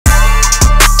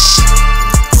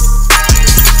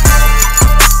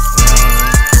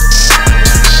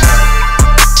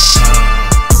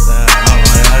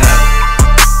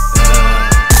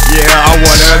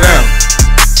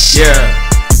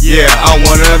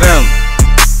them.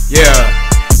 Yeah,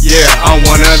 I'm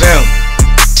one of them.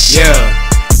 Yeah,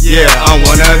 I'm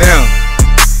one of them.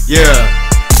 Yeah,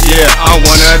 I'm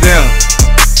one of them.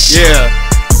 Yeah,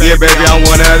 baby, I'm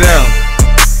one of them.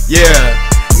 Yeah,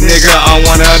 nigga, I'm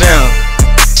one of them.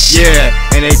 Yeah,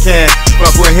 and they can't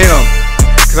fuck with him,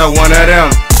 cause I'm one of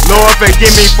them. Lord,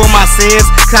 forgive me for my sins,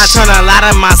 cause I turn a lot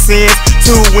of my sins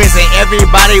to wins, and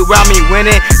everybody around me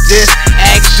winning. Just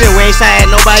accident, we ain't shot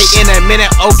at nobody in a minute,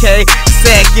 okay?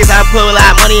 Sad kids, I put a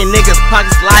lot of money in niggas'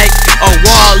 pockets like a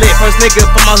wallet. First nigga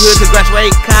from my hood to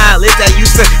graduate college, I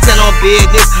used to stand on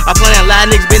business. I play a lot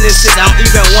of niggas' businesses, I don't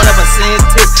even want a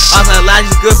percentage. Also, a lot of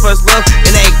these good first love,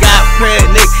 and they got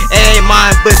pregnant. It ain't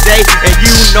mine, but they, and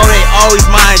you know they always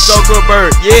mine. Joker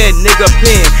Bird, yeah, nigga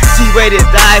Pin. She ready to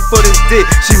die for this dick,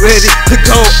 she ready to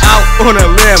go out on a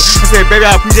limb. I said, baby,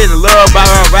 I appreciate the love, but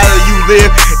I'd rather you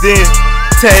live than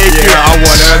take it. I'm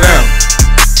one of them.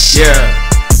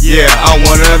 Yeah, I'm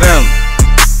one of them.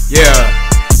 Yeah,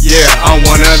 I'm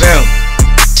one of them.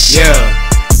 Yeah,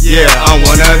 I'm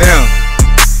one of them.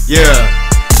 Yeah,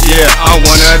 I'm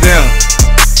one of them.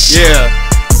 Yeah,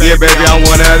 baby, I'm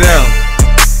one of them.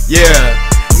 Yeah,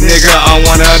 nigga, I'm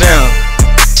one of them.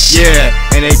 Yeah,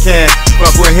 and they can't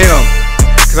fuck with him,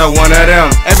 cause I'm one of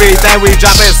them. Everything we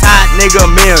drop is hot, nigga,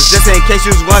 meals. Just in case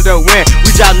you was wondering,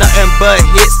 we drop nothing but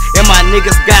hits, and my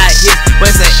niggas got hits.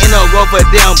 But it's an inner road for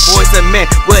them boys and men.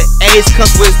 With age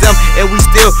comes wisdom, and we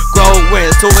still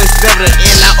growing. So it's never the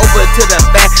end. Now over to the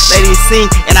back, ladies sing,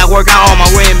 and I work out all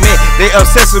my women. They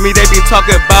obsessed with me, they be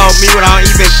talking about me when I don't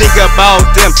even think about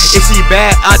them. If she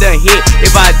bad, I done hit.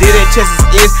 If I didn't, chances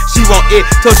is she want it.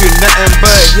 Told you nothing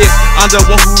but hits. I'm the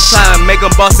one who try to make them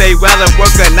boss. They rather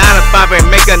work a 9 to 5 and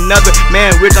make another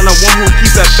man rich. I'm the one who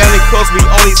keeps the family close. We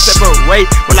only separate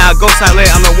when I go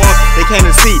silent. I'm the one they came to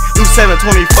see. Luke 7,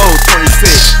 24,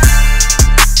 26.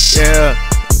 Yeah,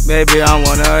 baby, I'm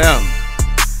one of them.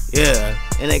 Yeah,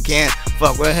 and they can't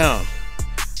fuck with him.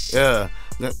 Yeah,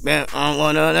 man, I'm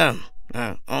one of them.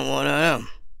 I'm one of them.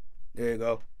 There you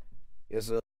go. Yes,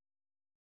 sir.